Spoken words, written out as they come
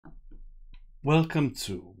Welcome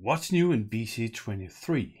to What's New in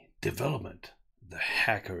BC23 Development, the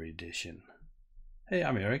Hacker Edition. Hey,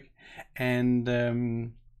 I'm Eric, and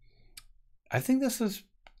I think this has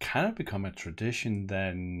kind of become a tradition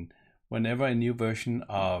that whenever a new version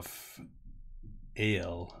of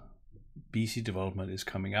AL BC Development is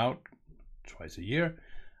coming out twice a year,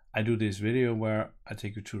 I do this video where I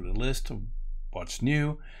take you through the list of what's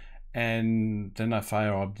new, and then I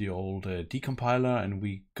fire up the old decompiler and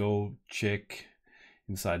we go check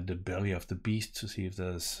inside the belly of the beast to see if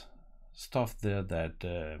there's stuff there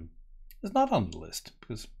that is not on the list,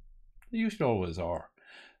 because they usually always are.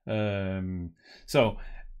 So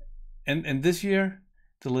this year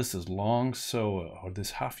the list is long, so or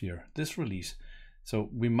this half year, this release, so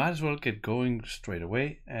we might as well get going straight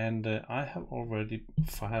away. And I have already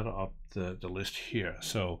fired up the list here,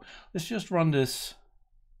 so let's just run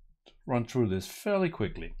through this fairly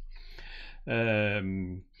quickly.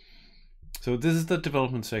 So this is the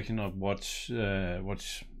development section of what's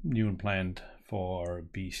new and planned for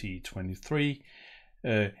BC23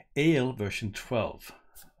 AL version 12,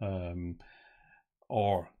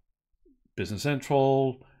 or Business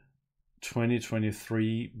Central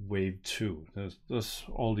 2023 Wave 2. There's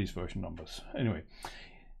all these version numbers. Anyway,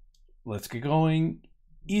 let's get going.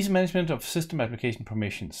 Easy management of system application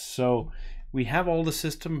permissions. So we have all the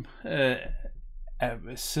system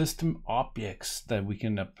objects that we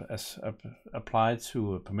can apply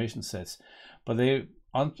to permission sets, but they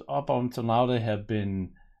up until now they have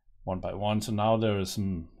been one by one. So now they're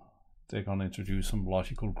going to introduce some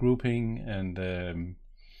logical grouping, and it's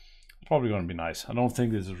probably going to be nice. I don't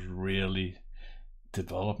think this is really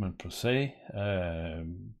development per se,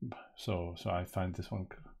 so I find this one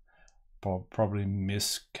probably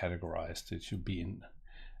miscategorized. It should be in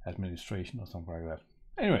administration or something like that.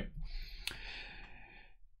 Anyway,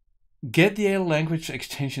 get the AL language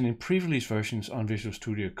extension in pre-release versions on Visual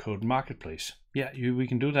Studio Code Marketplace. Yeah, we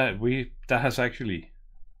can do that. That has actually,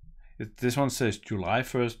 this one says July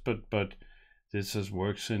 1st, but this has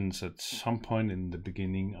worked since at some point in the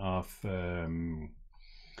beginning of the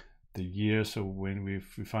year. So when we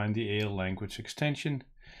find the AL language extension,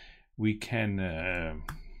 we can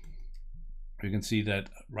see that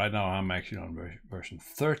right now I'm actually on version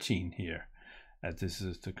 13 here. This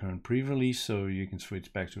is the current pre-release, so you can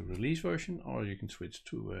switch back to release version, or you can switch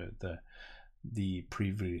to the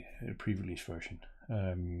pre-release version.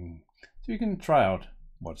 So you can try out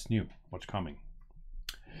what's new, what's coming.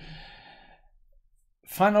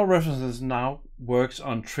 Final References now works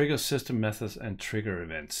on trigger system methods and trigger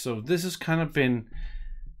events. So this has kind of been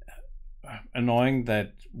annoying,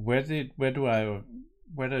 that where do I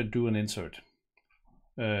do an insert?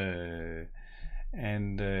 We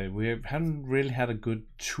haven't really had a good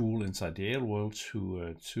tool inside the AL world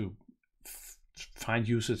to find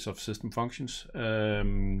usage of system functions.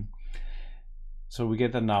 So we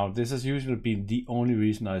get that now. This has usually been the only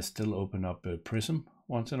reason I still open up Prism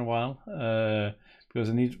once in a while, because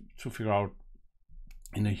I need to figure out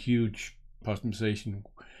in a huge customization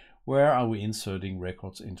where are we inserting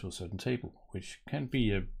records into a certain table, which can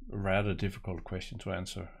be a rather difficult question to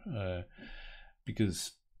answer,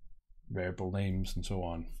 because variable names and so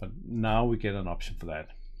on. But now we get an option for that.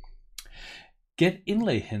 Get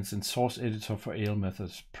inlay hints in source editor for AL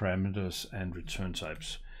methods, parameters, and return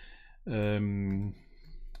types.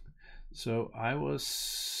 So I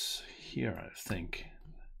was here, I think.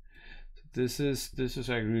 This is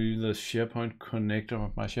actually the SharePoint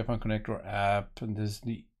connector, my SharePoint connector app, and this is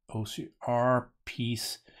the OCR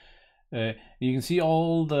piece. You can see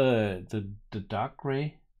all the dark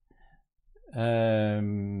gray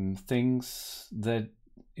things that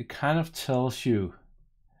it kind of tells you.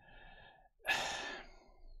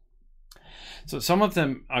 So some of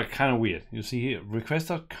them are kind of weird. You see here,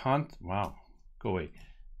 request.context. Wow, go away.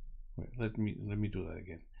 Wait, let me do that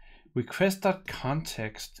again.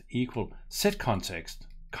 Request.context equal set context,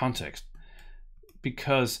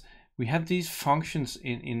 because we have these functions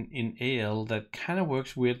in AL that kind of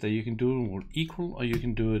works weird, that you can do it equal, or you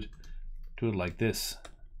can do it like this.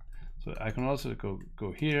 So I can also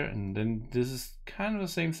go here, and then this is kind of the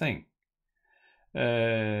same thing.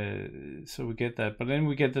 So we get that, but then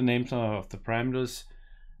we get the names of the parameters.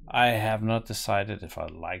 I have not decided if I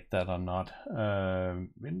like that or not.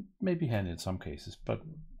 It may be handy in some cases, but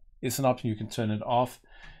it's an option. You can turn it off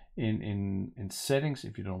in settings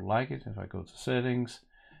if you don't like it. If I go to settings,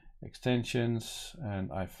 extensions,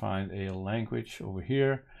 and I find AL language over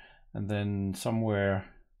here, and then somewhere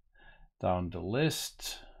down the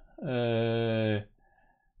list,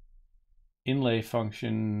 inlay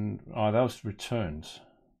function, oh, that was returns.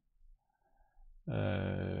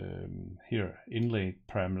 Here, inlay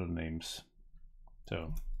parameter names.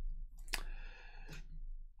 So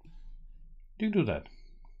you can do that.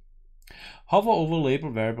 Hover over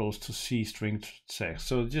label variables to see string text.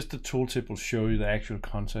 So just the tooltip will show you the actual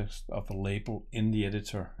context of the label in the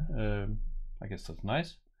editor. I guess that's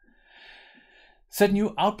nice. Set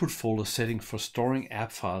new output folder setting for storing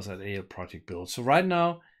app files at AL Project Build. So right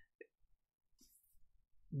now,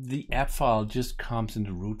 the app file just comes in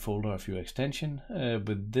the root folder of your extension.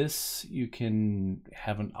 With this, you can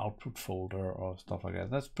have an output folder or stuff like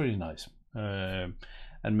that. That's pretty nice, and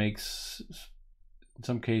makes in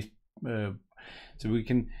some case. So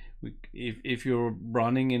if you're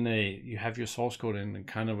running in you have your source code in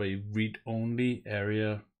kind of a read-only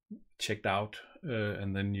area checked out,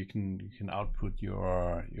 and then you can output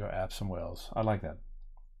your app somewhere else. I like that.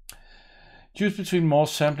 Choose between more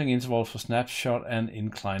sampling intervals for snapshot and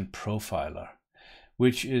incline profiler,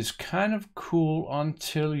 which is kind of cool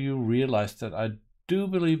until you realize that I do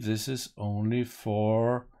believe this is only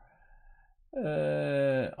for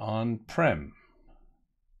on-prem.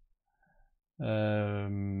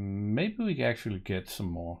 Maybe we can actually get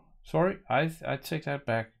some more. Sorry, I take that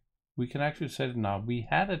back. We can actually set it now. We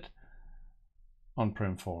had it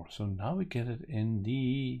on-prem for, so now we get it in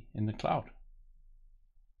the cloud.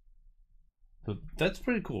 So that's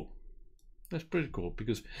pretty cool. That's pretty cool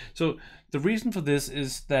because so the reason for this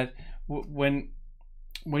is that when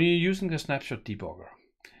you're using the snapshot debugger,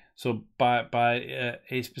 so by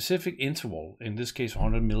a specific interval, in this case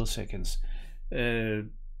 100 milliseconds,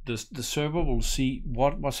 the server will see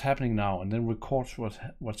what's happening now and then records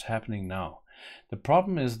what's happening now. The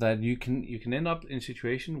problem is that you can end up in a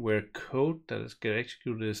situation where code that is get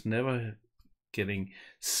executed is never getting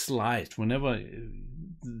sliced. Whenever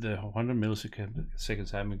the 100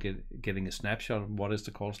 milliseconds happen, getting a snapshot of what is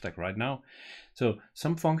the call stack right now. So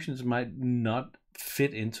some functions might not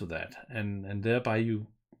fit into that, and thereby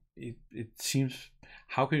it seems,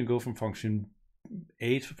 how can you go from function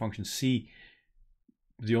A to function C?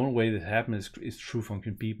 The only way that happens is through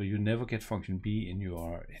function B, but you never get function B in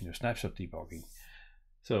your snapshot debugging.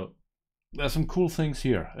 So there's some cool things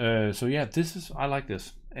here. So yeah, I like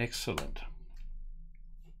this. Excellent.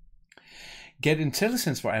 Get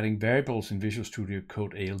IntelliSense for adding variables in Visual Studio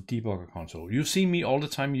Code AL debugger console. You see me all the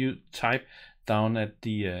time. You type down at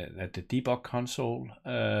the debug console.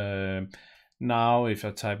 Now, if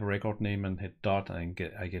I type a record name and hit dot, I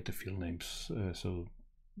get the field names. So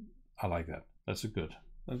I like that. That's a good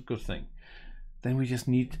thing. Then we just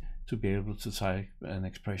need to be able to type an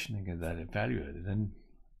expression and get that evaluated, and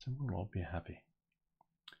then we'll all be happy.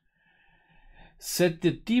 Set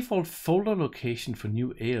the default folder location for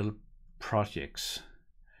new AL projects.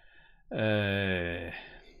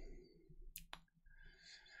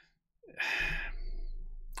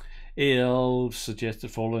 AL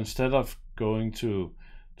suggested folder, instead of going to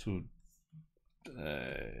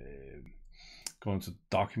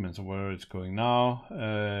documents or where it's going now,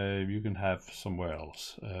 you can have somewhere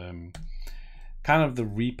else. Kind of the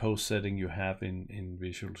repo setting you have in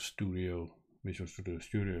Visual Studio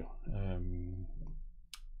Studio.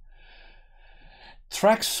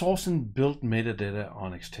 Track source and build metadata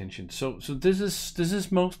on extension. So this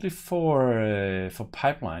is mostly for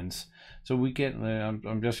pipelines. So we get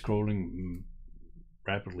I'm just scrolling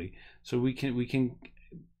rapidly. So we can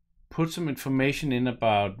put some information in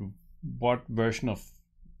about what version of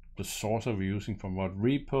the source are we using from what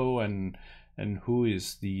repo, and who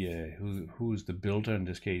is the builder. In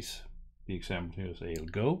this case, the example here is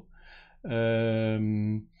ALGo.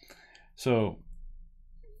 So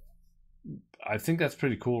I think that's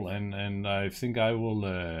pretty cool, and I think I will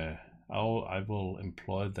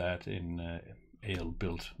employ that in AL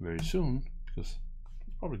build very soon, because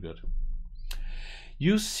it's probably good.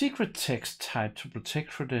 Use secret text type to protect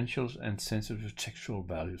credentials and sensitive textual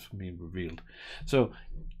values from being revealed. So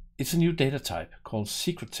it's a new data type called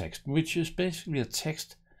secret text, which is basically a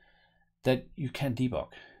text that you can't debug.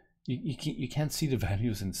 You can't see the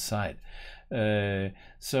values inside.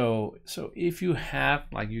 So if you have,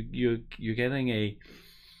 like, you're getting a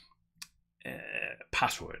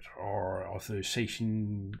password or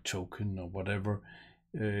authorization token or whatever,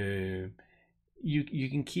 you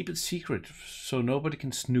can keep it secret so nobody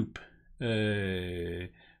can snoop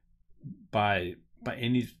by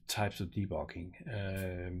any types of debugging.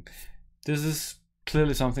 This is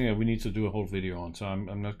clearly something that we need to do a whole video on, so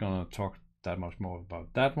I'm not going to talk that much more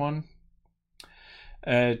about that one.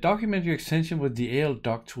 Document your extension with the AL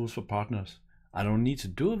doc tools for partners. I don't need to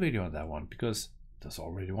do a video on that one because there's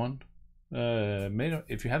already one.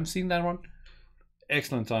 If you haven't seen that one,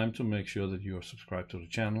 excellent time to make sure that you are subscribed to the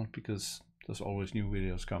channel, because there's always new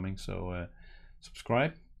videos coming. So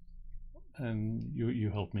subscribe, and you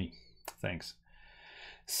help me. Thanks.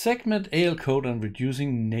 Segment AL code and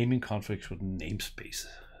reducing naming conflicts with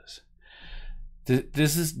namespaces.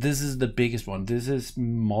 This is the biggest one. This is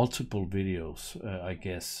multiple videos, I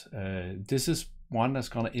guess. This is one that's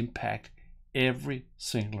going to impact every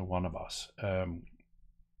single one of us.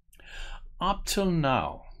 Up till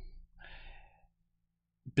now,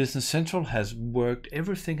 Business Central has worked,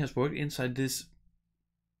 everything has worked inside this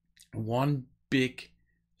one big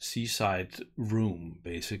seaside room,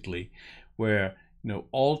 basically, where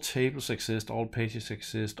all tables exist, all pages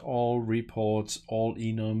exist, all reports, all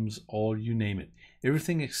enums, all you name it.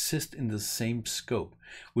 Everything exists in the same scope,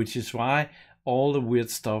 which is why all the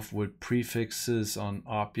weird stuff with prefixes on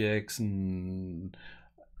objects and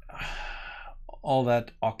all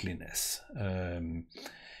that ugliness. And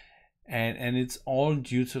it's all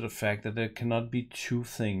due to the fact that there cannot be two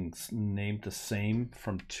things named the same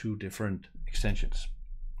from two different extensions.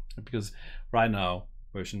 Because right now,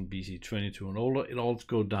 version BC 22 and older, it all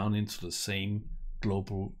goes down into the same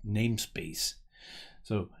global namespace.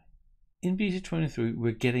 So in BC 23,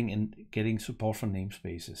 we're getting support for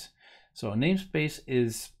namespaces. So a namespace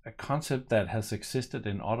is a concept that has existed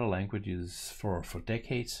in other languages for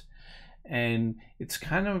decades, and it's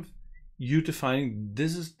kind of you defining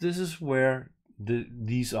this is where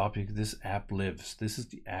these objects, this app lives. This is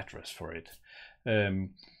the address for it. I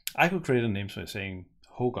could create a namespace saying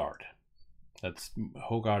Hogard. That's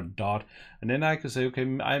Hogard dot, and then I could say, okay,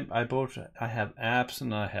 I have apps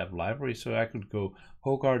and I have libraries, so I could go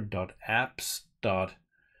Hogard dot apps dot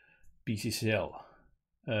BCCL.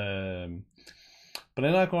 But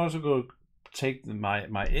then I can also go take my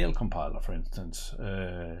AL compiler, for instance,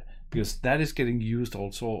 because that is getting used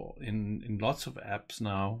also in lots of apps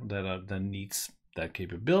now that needs that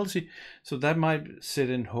capability. So that might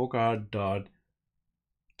sit in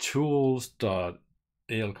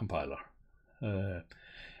Hogard.tools.al compiler.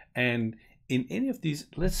 And in any of these,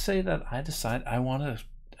 let's say that I decide I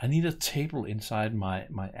need a table inside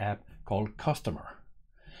my app called customer.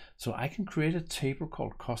 So I can create a table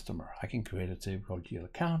called customer. I can create a table called GL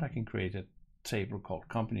account. I can create a table called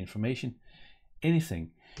company information,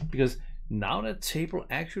 anything, because now that table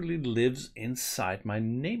actually lives inside my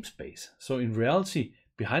namespace. So in reality,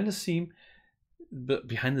 behind the scene,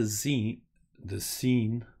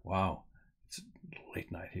 wow, it's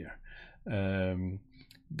late night here.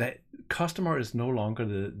 That customer is no longer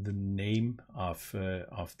the name of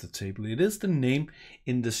the table. It is the name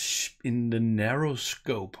in the narrow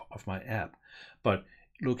scope of my app. But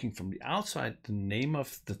looking from the outside, the name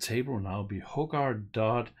of the table will now be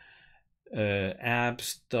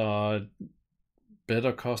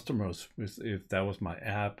Hogard.apps.better customers. If that was my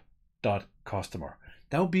app.customer.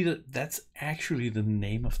 That would be that's actually the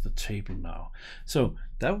name of the table now. So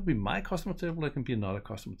that would be my customer table. That can be another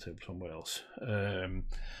customer table somewhere else.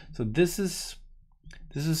 So this is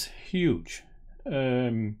huge,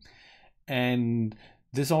 and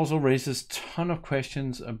this also raises a ton of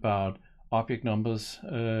questions about object numbers,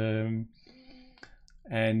 and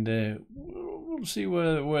we'll see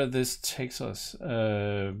where this takes us.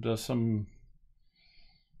 There's some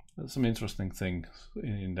interesting things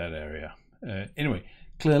in that area. Anyway,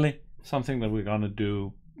 clearly something that we're gonna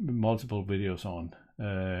do multiple videos on.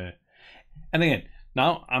 And again,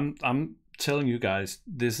 now I'm telling you guys,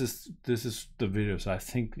 this is the videos I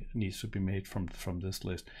think needs to be made from this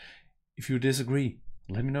list. If you disagree,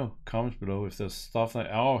 let me know. Comments below if there's stuff like,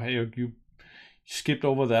 oh hey, you skipped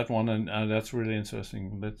over that one and that's really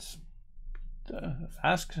interesting. Let's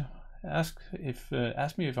ask me if I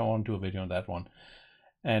want to do a video on that one.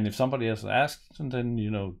 And if somebody else asks, and then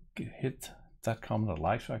hit that comment or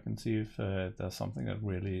like so I can see if there's something that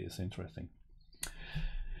really is interesting.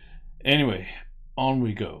 Anyway, on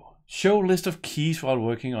we go. Show list of keys while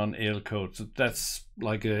working on AL code. So that's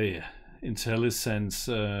like a IntelliSense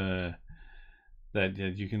that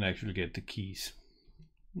you can actually get the keys.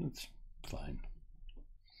 That's fine.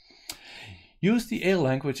 Use the AL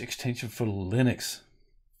language extension for Linux.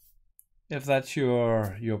 If that's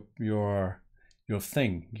your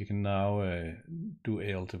thing, you can now do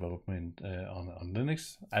AL development on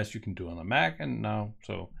Linux as you can do on a Mac. And now,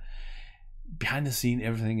 so behind the scene,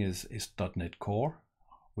 everything is .NET Core,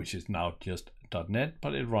 which is now just .NET,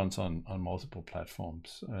 but it runs on multiple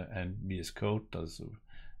platforms, and VS Code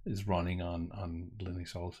is running on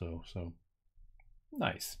Linux also. So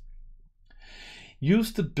nice.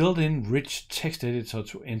 Use the built-in rich text editor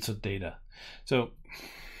to enter data. So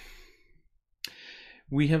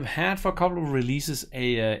we have had for a couple of releases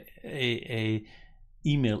a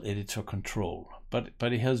email editor control, but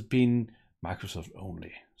it has been Microsoft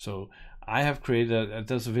only. So I have created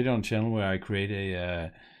there's a video on the channel where I create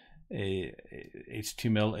a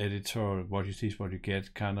HTML editor, what you see is what you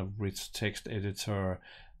get, kind of rich text editor.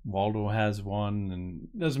 Waldo has one, and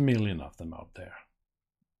there's a million of them out there.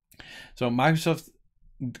 So Microsoft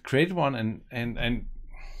created one,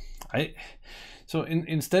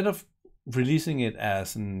 instead of releasing it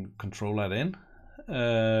as an Control-Add-In,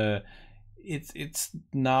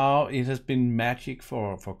 it has been magic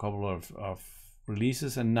for a couple of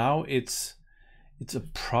releases, and now it's a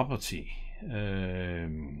property.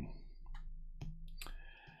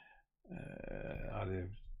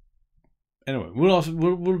 Anyway,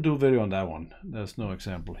 we'll do a video on that one. There's no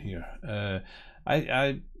example here.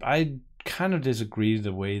 I kind of disagree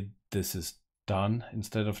the way this is done.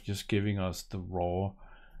 Instead of just giving us the raw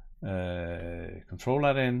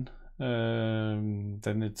Control-Add-In,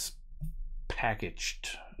 then it's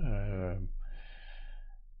packaged.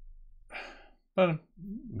 But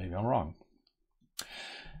maybe I'm wrong.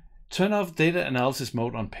 Turn off data analysis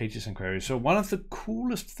mode on pages and queries. So one of the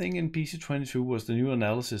coolest thing in BC22 was the new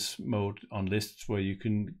analysis mode on lists, where you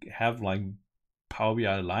can have like Power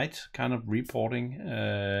BI Lite kind of reporting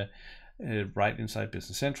right inside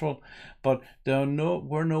Business Central, but there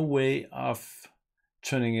were no way of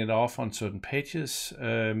turning it off on certain pages.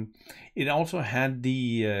 It also had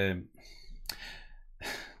the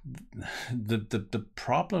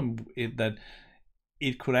problem that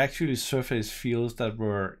it could actually surface fields that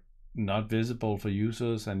were not visible for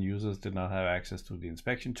users, and users did not have access to the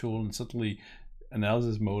inspection tool, and suddenly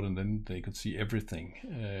analysis mode, and then they could see everything.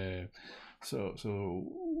 So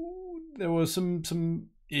there were some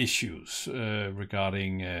issues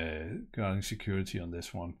regarding security on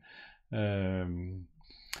this one.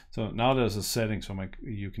 So now there's a setting so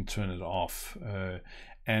you can turn it off,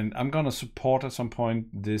 and I'm gonna support at some point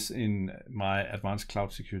this in my advanced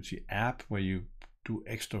cloud security app, where you do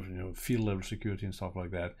extra field level security and stuff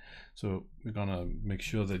like that. So we're gonna make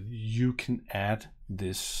sure that you can add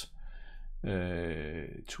this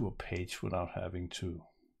to a page without having to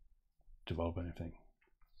develop anything.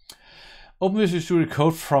 Open Visual Studio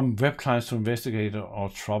Code from web clients to investigate or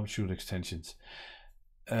troubleshoot extensions.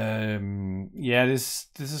 Yeah, this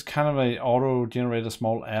is kind of a auto generated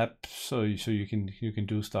small app, so you can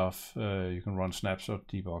do stuff. You can run snapshot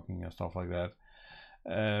debugging and stuff like that.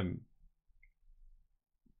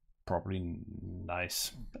 Probably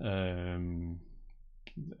nice. I'm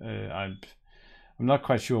not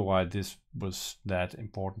quite sure why this was that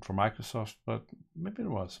important for Microsoft, but maybe it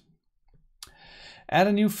was. Add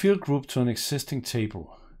a new field group to an existing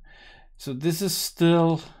table. So this is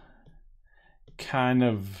still kind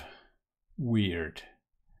of weird.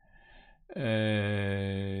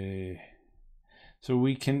 So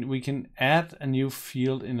we can add a new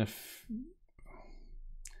field in a.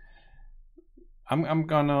 I'm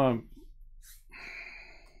gonna.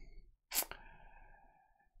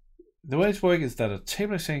 The way it's working is that a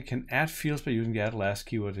table extension can add fields by using the add last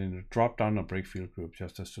keyword in a drop down or break field group,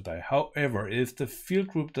 just as today. However, if the field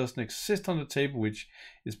group doesn't exist on the table which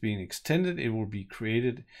is being extended, it will be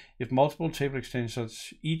created. If multiple table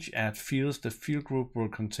extensions each add fields, the field group will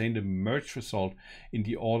contain the merge result in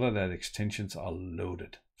the order that extensions are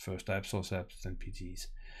loaded. First app, source apps, then PTs.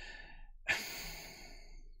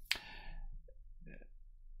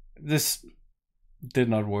 This did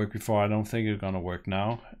not work before. I don't think it's gonna work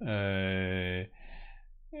now. I'm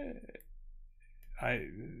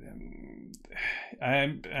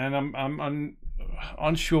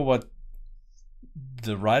unsure what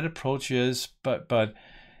the right approach is, but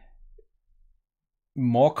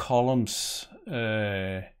more columns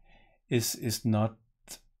is not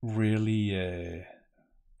really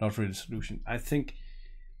the solution. I think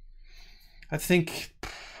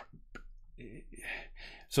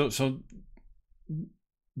so.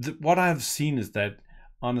 What I've seen is that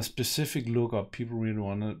on a specific lookup, people really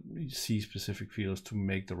want to see specific fields to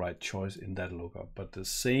make the right choice in that lookup. But the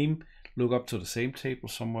same lookup to the same table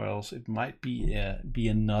somewhere else, it might be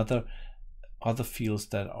other fields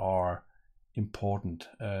that are important.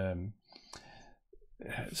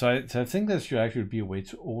 So I think there should actually be a way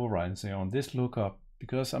to override and say, on this lookup,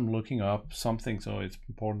 because I'm looking up something, so it's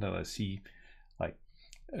important that I see like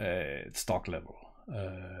stock level.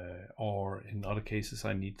 Or in other cases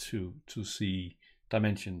I need to see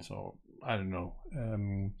dimensions, or I don't know.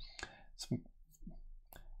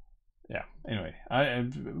 Yeah, anyway,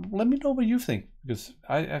 let me know what you think, because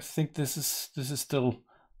I think this is still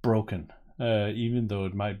broken, even though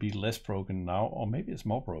it might be less broken now, or maybe it's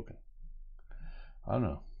more broken. I don't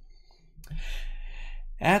know.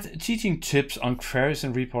 Add teaching tips on queries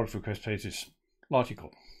and report request pages.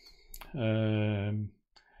 Logical.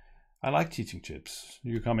 I like teaching tips.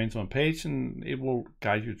 You come into a page and it will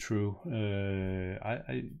guide you through.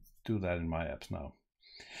 I do that in my apps now.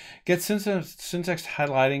 Get syntax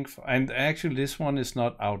highlighting, and actually this one is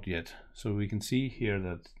not out yet. So we can see here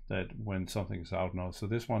that when something is out now. So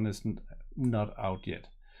this one is not out yet,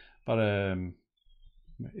 but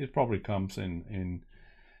it probably comes in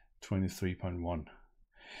 23.1.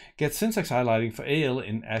 Get syntax highlighting for AL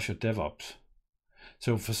in Azure DevOps.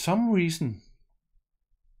 So for some reason,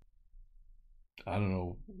 I don't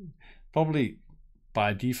know, probably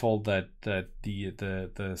by default that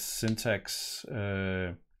the syntax,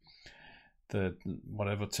 the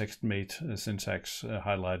whatever TextMate syntax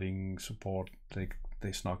highlighting support,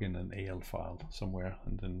 they snuck in an AL file somewhere,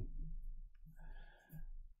 and then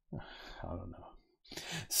I don't know.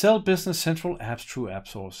 Sell Business Central apps through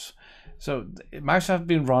AppSource. So Microsoft have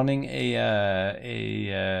been running a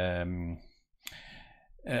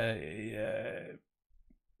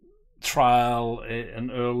trial, an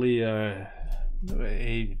early a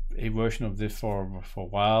version of this for a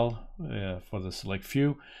while for the select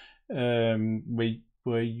few,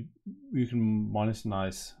 where you can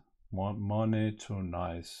monitorize.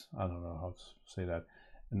 I don't know how to say that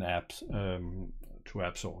in apps to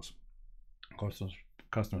AppSource.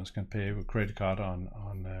 Customers can pay with credit card on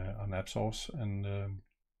AppSource, and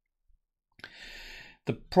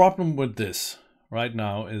the problem with this right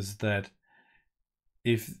now is that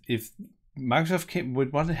if Microsoft came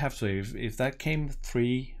with what they have to, if that came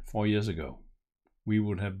 3-4 years ago, we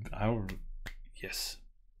would have, yes,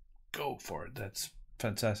 go for it. That's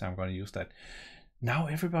fantastic. I'm going to use that. Now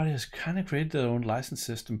everybody has kind of created their own license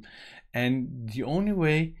system, and the only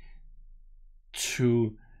way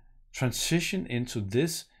to transition into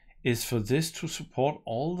this is for this to support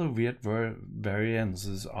all the weird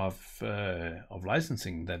variances of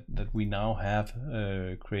licensing that we now have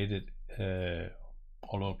created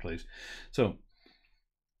all over the place. So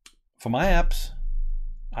for my apps,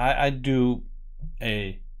 I do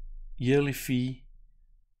a yearly fee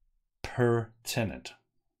per tenant.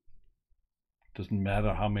 Doesn't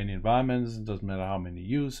matter how many environments, doesn't matter how many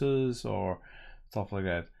users or stuff like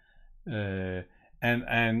that.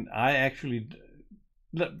 And I actually,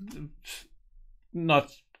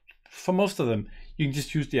 not for most of them, you can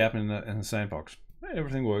just use the app in a sandbox.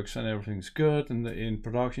 Everything works and everything's good, and in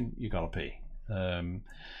production you gotta pay.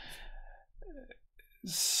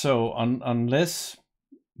 So unless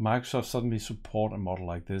Microsoft suddenly support a model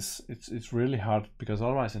like this, it's really hard, because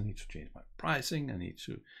otherwise I need to change my pricing, I need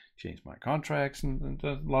to change my contracts, and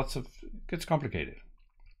lots of, it gets complicated.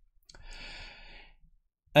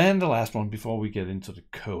 And the last one before we get into the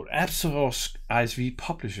code. AppSource ISV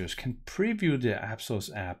publishers can preview their AppSource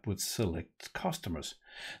app with select customers.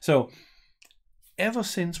 So ever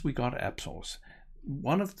since we got AppSource,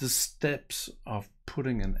 one of the steps of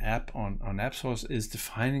putting an app on AppSource is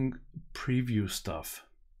defining preview stuff.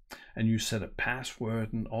 And you set a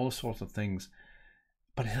password and all sorts of things,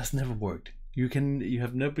 but it has never worked. You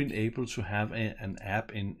have never been able to have an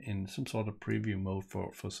app in some sort of preview mode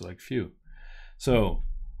for select few. So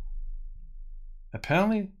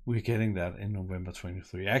apparently we're getting that in November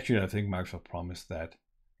 23. Actually, I think Microsoft promised that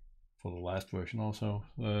for the last version also.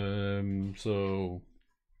 So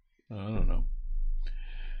I don't know.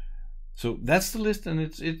 So that's the list, and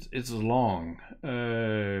it's long.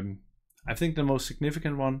 I think the most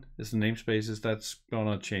significant one is the namespaces. That's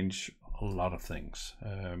gonna change a lot of things.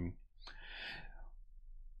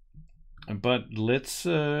 But let's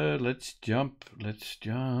jump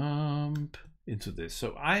into this.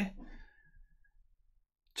 So I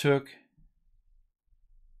took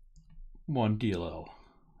one DLL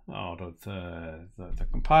out of the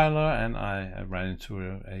compiler, and I ran into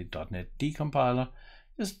a .NET decompiler.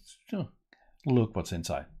 Just look what's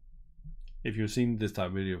inside. If you've seen this type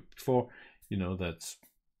of video before, you know that's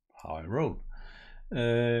how I roll.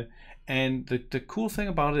 And the cool thing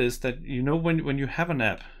about it is that, you know, when you have an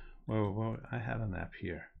app, well, I have an app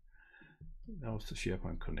here. That was the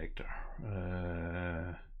SharePoint connector.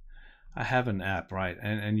 I have an app, right?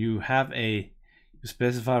 And you have you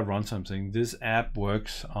specify runtime saying this app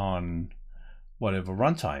works on whatever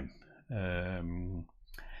runtime.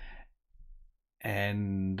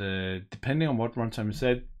 And depending on what runtime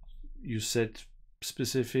you set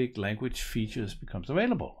specific language features becomes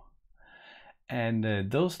available. And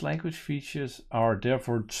those language features are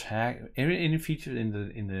therefore tagged. Any feature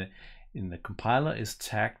in the compiler is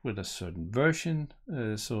tagged with a certain version,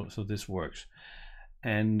 so this works.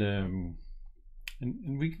 And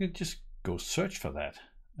we can just go search for that.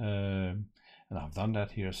 And I've done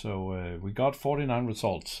that here. So we got 49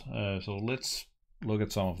 results. So let's look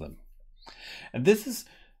at some of them. And this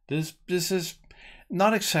is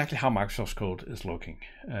not exactly how Microsoft's code is looking,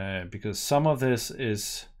 because some of this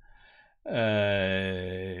is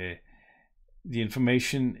the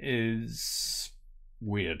information is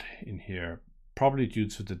weird in here, probably due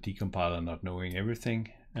to the decompiler not knowing everything.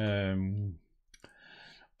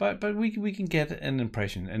 But we can get an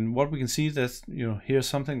impression, and what we can see is that, you know, here's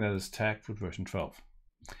something that is tagged with version 12.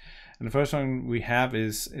 And the first one we have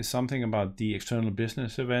is something about the external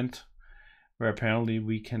business event, where apparently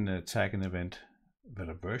we can tag an event with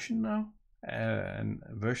a version now, and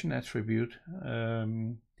a version attribute,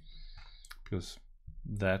 because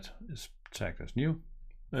that is tagged as new.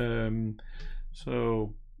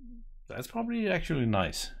 So that's probably actually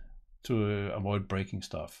nice to avoid breaking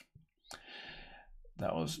stuff.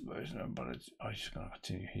 That was version, but I'm just gonna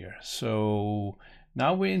continue here. So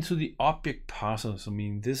now we're into the object parsers. I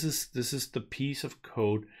mean, this is the piece of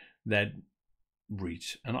code that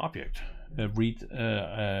reads an object, read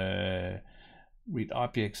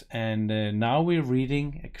objects, and now we're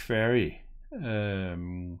reading a query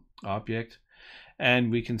object, and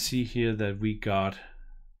we can see here that we got,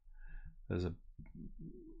 there's a,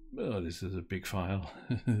 oh, this is a big file.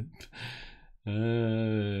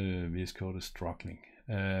 VS Code is struggling,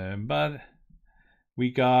 but we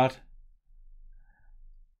got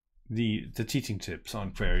the teaching tips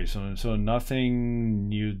on queries, so nothing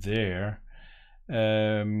new there.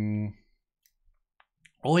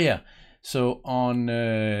 Oh yeah, so on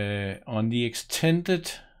the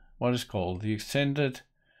extended, what is called the extended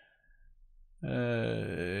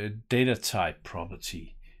data type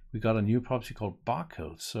property, we got a new property called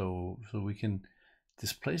barcode, so we can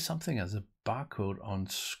display something as a barcode on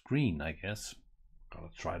screen, I guess. Gotta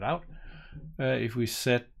try it out. If we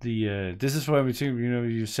set the this is where we think, you know,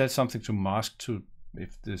 you set something to mask to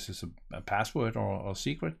if this is a password or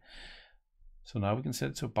secret. So now we can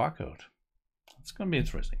set it to a barcode. It's gonna be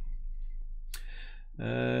interesting.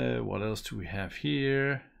 What else do we have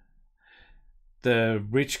here? The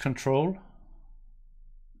rich control.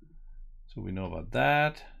 So we know about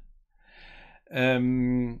that.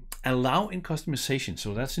 Allow in customization.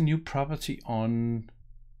 So that's a new property on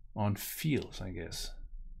fields, I guess.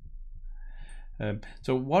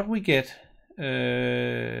 So what we get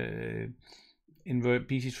in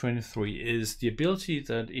BC23 is the ability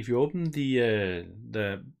that if you open the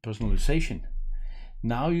personalization,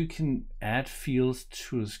 now you can add fields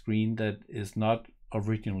to a screen that is not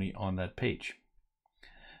originally on that page.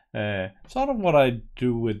 Sort of what I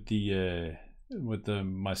do with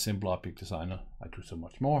my simple object designer. I do so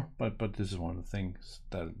much more, but this is one of the things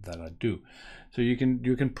that I do. So you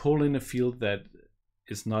can pull in a field that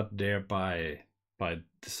is not there by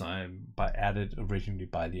design, by added originally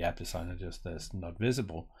by the app designer, just as not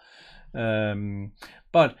visible.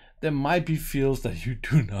 But there might be fields that you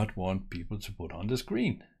do not want people to put on the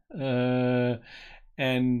screen, and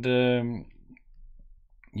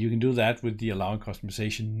you can do that with the allowing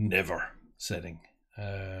customization never setting.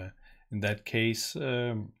 In that case,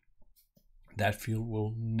 that field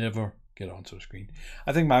will never get onto the screen.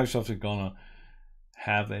 I think Microsoft is gonna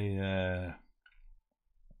have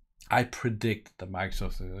I predict that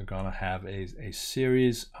Microsoft is gonna have a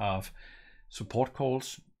series of support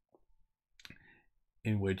calls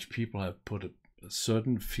in which people have put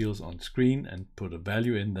certain fields on screen and put a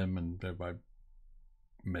value in them and thereby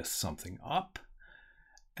mess something up.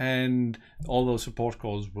 And all those support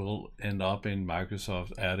calls will end up in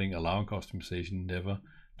Microsoft adding allowing customization never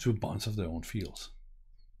to a bunch of their own fields.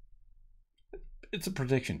 It's a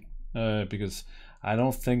prediction, because I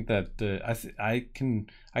don't think that I can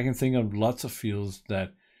think of lots of fields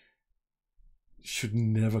that should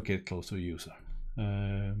never get close to a user,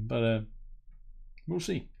 but we'll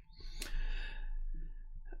see.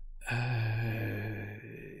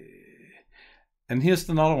 And here's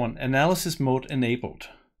another one: analysis mode enabled.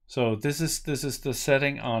 So this is the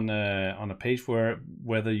setting on a page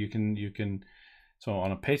whether you can so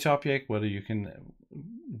on a page object whether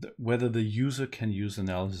the user can use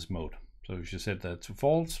analysis mode. So if you set that to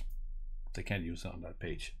false, they can't use it on that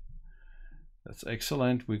page. That's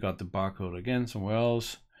excellent. We got the barcode again somewhere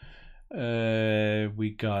else. We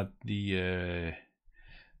got the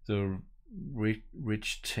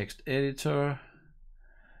rich text editor.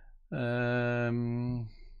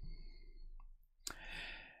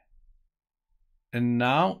 And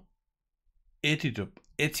now editable.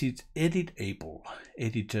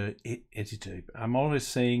 I'm always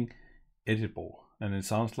saying editable, and it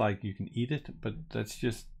sounds like you can eat it, but that's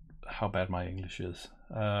just how bad my English is.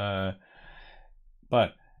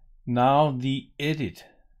 But now the edit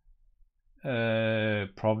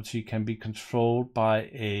property can be controlled by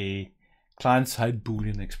a client-side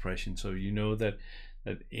Boolean expression. So you know that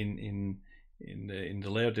in the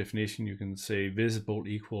layout definition you can say visible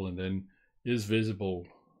equal and then is visible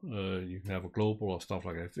You can have a global or stuff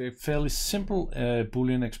like that. Fairly simple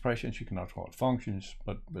Boolean expressions. You cannot call it functions,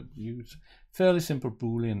 but use fairly simple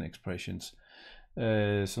Boolean expressions.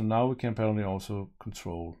 So now we can apparently also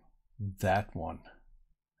control that one.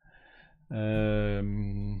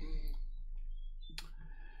 And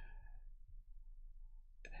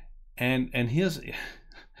here's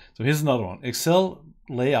another one. Excel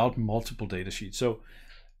lay out multiple data sheets. So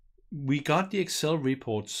we got the Excel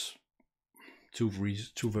reports two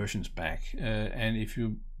versions back, and if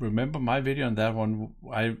you remember my video on that one,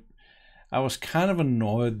 I was kind of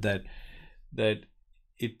annoyed that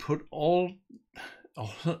it put all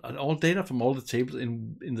data from all the tables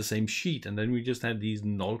in the same sheet, and then we just had these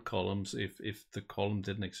null columns if the column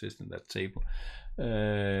didn't exist in that table.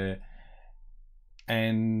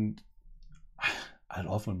 And I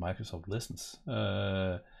love when Microsoft listens.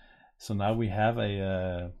 So now we have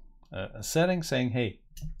a setting saying, hey,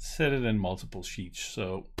 set it in multiple sheets.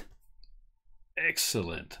 So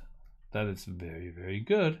excellent. That is very, very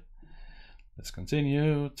good. Let's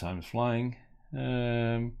continue. Time is flying.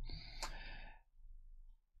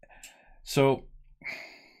 So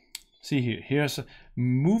see here, here's a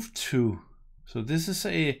move to. So this is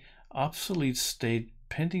a obsolete state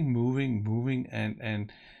pending moving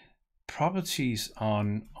and properties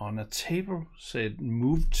on a table said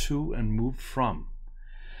move to and move from.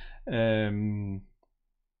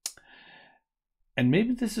 And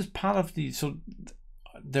maybe this is part of the, so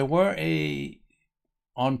there were a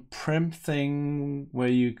on-prem thing where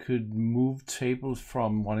you could move tables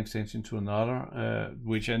from one extension to another,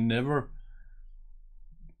 which I never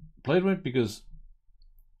played with because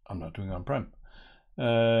I'm not doing on-prem.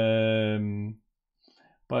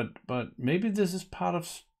 But maybe this is part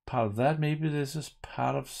of that. Maybe this is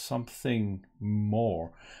part of something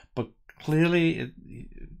more. But clearly,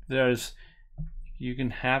 you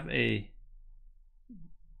can have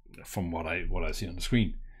from what I see on the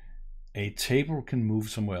screen, a table can move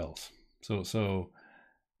somewhere else. So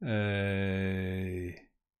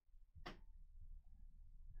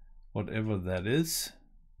whatever that is.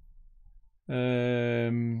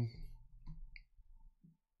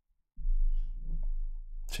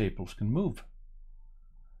 Tables can move.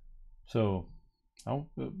 So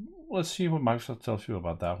let's see what Microsoft tells you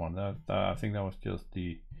about that one. I think that was just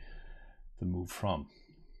the move from.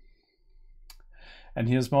 And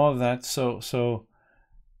here's more of that. So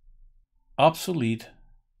obsolete.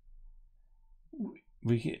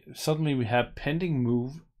 Suddenly we have pending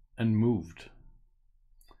move and moved.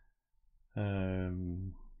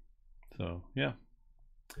 So yeah,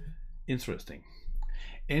 interesting.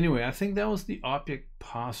 Anyway, I think that was the object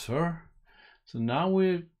parser. So now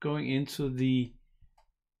we're going into the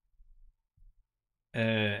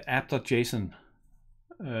app.json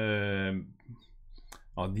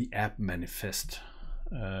or the app manifest.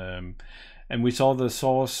 And we saw the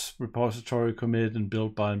source repository commit and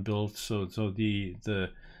build by and build. So the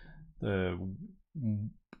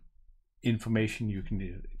information you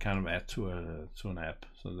can kind of add to an app.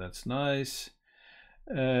 So that's nice.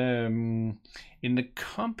 In the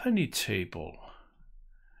company table,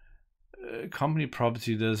 company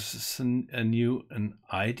property, there's an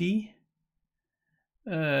ID.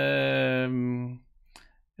 And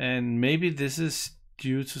maybe this is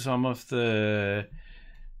due to some of the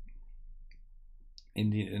in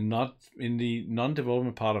the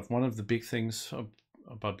non-development part of one of the big things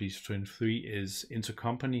about BC23 is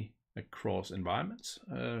intercompany across environments.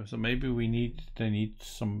 So maybe they need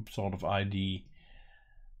some sort of ID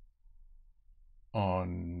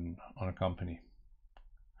on a company,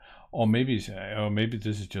 or maybe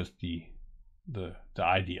this is just the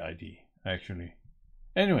ID actually.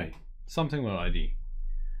 Anyway, something with ID.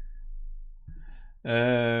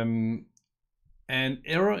 And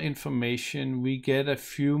error information, we get a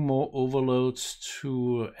few more overloads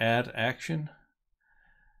to add action.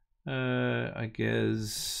 I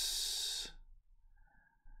guess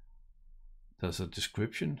there's a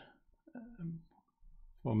description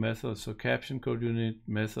for method. So caption, code unit,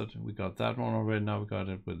 method, we got that one already. Now we got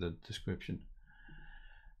it with the description.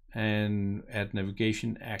 And add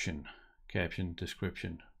navigation, action, caption,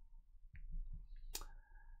 description.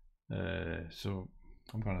 So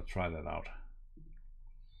I'm gonna try that out.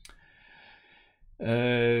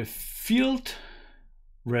 Field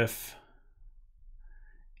ref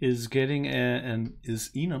is getting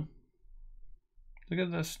is enum. Look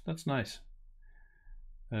at this, that's nice.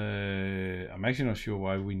 I'm actually not sure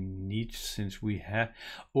why we need, since we have,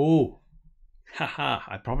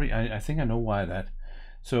 I think I know why that.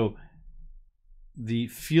 So the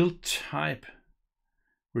field type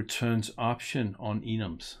returns option on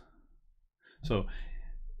enums. So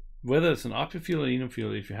whether it's an object field or enum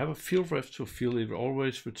field, if you have a field ref to a field, it will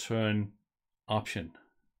always return option.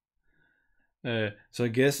 So I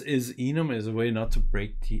guess is enum is a way not to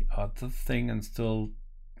break the other thing and still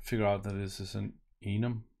figure out that this is an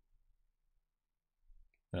enum.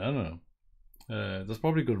 I don't know. There's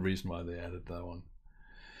probably a good reason why they added that one.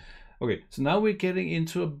 Okay, so now we're getting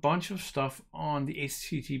into a bunch of stuff on the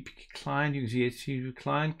HTTP client. You can see HTTP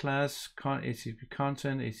client class, HTTP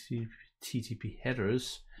content, HTTP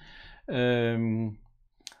headers. And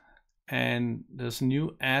there's a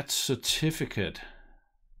new add certificate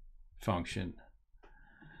function.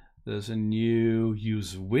 There's a new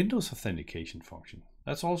use Windows authentication function.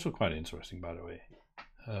 That's also quite interesting, by the way.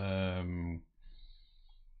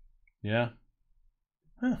 Yeah.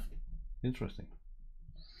 Huh. Interesting.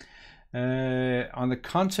 On the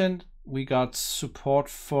content, we got support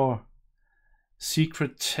for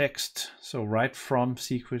secret text. So right from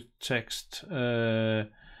secret text. I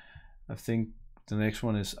think the next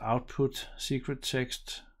one is output secret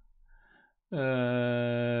text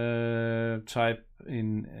type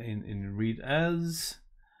in read as,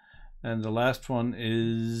 and the last one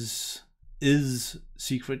is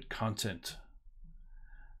secret content.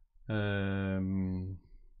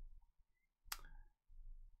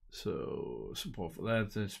 So support for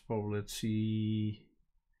that. That's probably, let's see.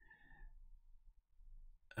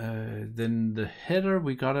 Then the header,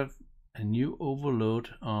 we got a new overload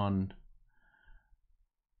on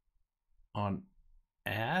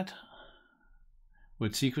add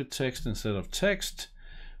with secret text instead of text.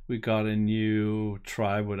 We got a new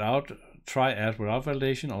try add without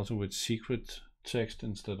validation, also with secret text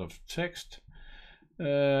instead of text.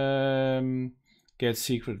 Get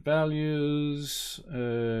secret values,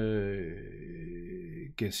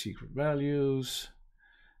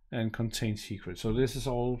 and contain secret. So this is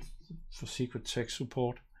all for secret text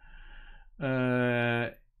support.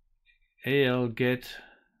 AL get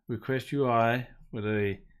request UI with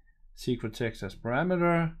a secret text as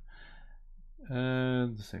parameter.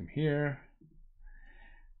 The same here.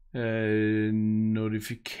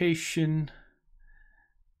 Notification,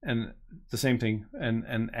 and the same thing.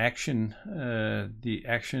 And action, the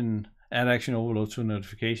action, add action overload to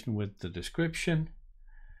notification with the description.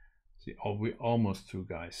 See, oh, we're almost through,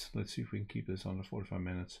 guys. Let's see if we can keep this under 45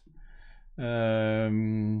 minutes.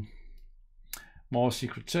 More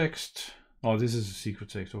secret text. Oh, this is a secret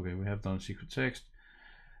text. Okay, we have done secret text.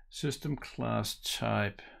 System class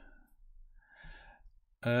type.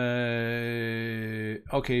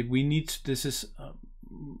 Okay, we need, this is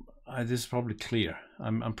probably clear.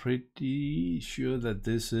 I'm pretty sure that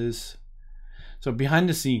this is, so behind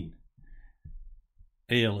the scene,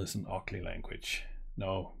 AL is an ugly language.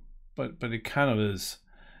 No, but it kind of is.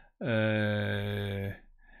 And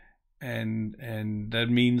that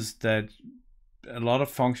means that a lot of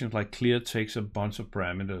functions like clear takes a bunch of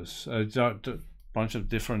parameters, a bunch of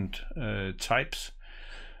different types.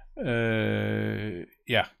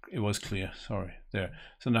 Yeah, it was clear, sorry, there.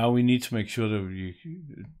 So now we need to make sure that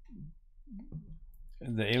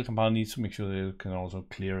the AL compiler needs to make sure that it can also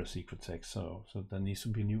clear a secret text. So there needs to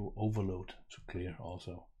be a new overload to clear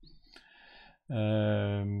also.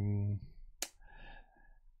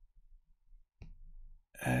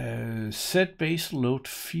 Set base load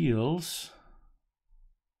fields.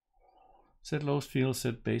 Set load fields,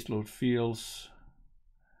 set base load fields.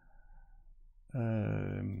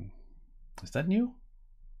 Is that new?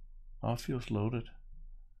 Are fields loaded?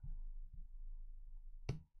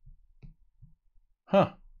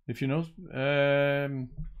 Huh, if you know,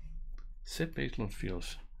 set base load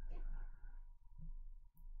fields.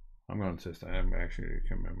 I'm going to test that. I actually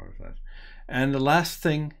can't remember that. And the last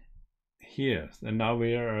thing here, and now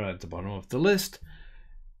we are at the bottom of the list.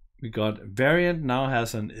 We got variant now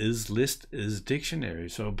has an is list is dictionary.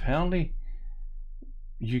 So apparently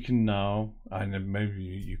you can now, and maybe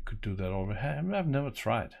you could do that over. I've never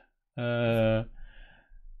tried. That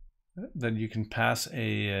you can pass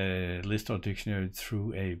a list or dictionary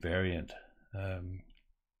through a variant. And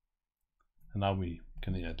now we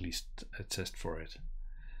can at least test for it.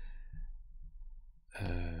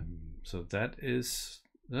 So that's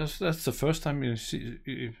the first time you see,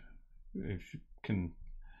 if you can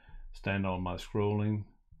stand on my scrolling,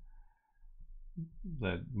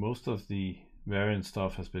 that most of the variant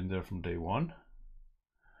stuff has been there from day one.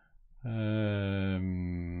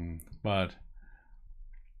 But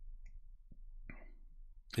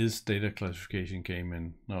is data classification came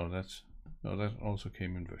in? No, that also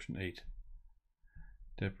came in version 8.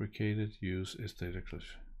 Deprecated use is data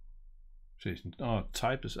classification. Oh,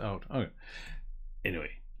 type is out. Okay.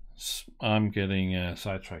 Anyway, I'm getting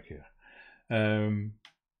sidetracked here.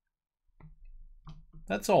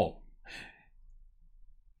 That's all.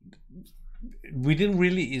 We didn't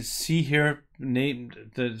really see here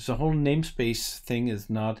the whole namespace thing is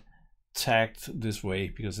not tagged this way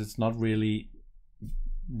because it's not really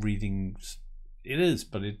reading. It is,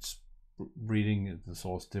 but it's reading the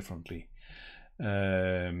source differently.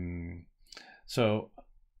 So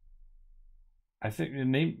I think the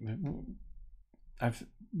name.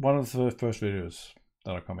 One of the first videos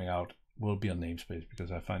that are coming out will be on namespace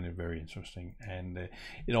because I find it very interesting, and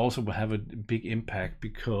it also will have a big impact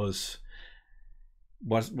because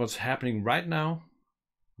what's happening right now.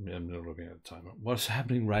 I'm not looking at the timer. What's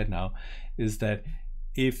happening right now is that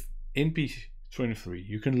if in B23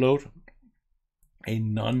 you can load a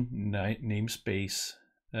non-namespace,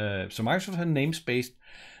 so Microsoft has namespaced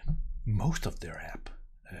most of their app.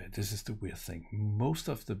 This is the weird thing. Most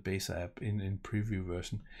of the base app in preview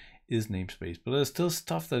version is namespace, but there's still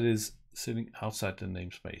stuff that is sitting outside the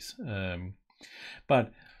namespace.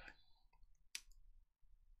 But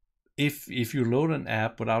if you load an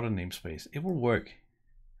app without a namespace, it will work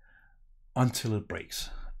until it breaks.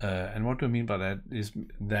 And what do I mean by that is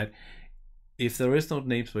that if there is no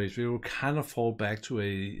namespace, we will kind of fall back to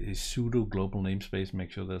a pseudo global namespace,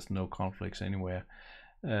 make sure there's no conflicts anywhere.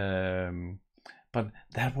 But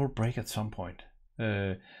that will break at some point.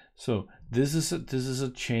 So this is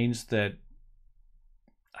a change that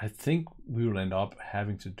I think we will end up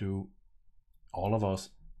having to do, all of us,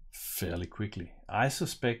 fairly quickly. I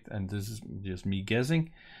suspect, and this is just me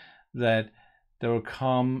guessing, that there will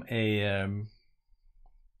come a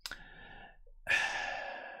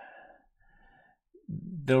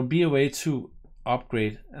there'll be a way to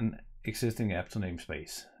upgrade an existing app to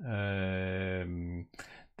namespace.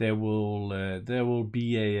 There will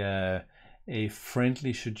be a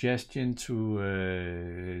friendly suggestion to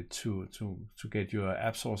get your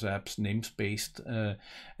AppSource apps namespaced,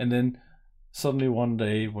 and then suddenly one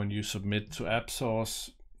day when you submit to AppSource,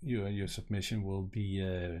 your submission will be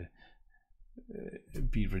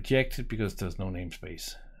rejected because there's no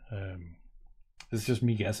namespace. It's just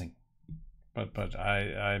me guessing, but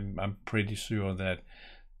I'm pretty sure that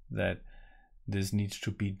this needs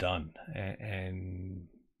to be done, and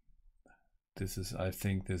I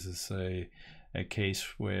think this is a case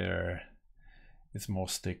where it's more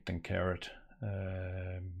stick than carrot.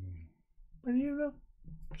 But you know,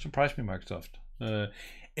 surprise me, Microsoft.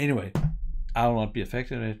 Anyway, I will not be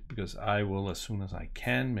affected in it because I will, as soon as I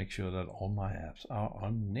can, make sure that all my apps are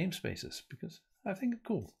on namespaces because I think it's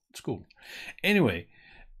cool. It's cool. Anyway,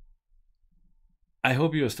 I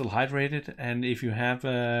hope you are still hydrated, and if you have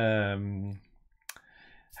the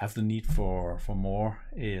need for more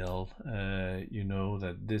AL, you know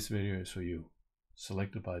that this video is for you,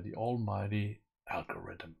 selected by the almighty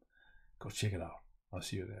algorithm. Go check it out. I'll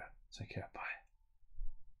see you there. Take care. Bye.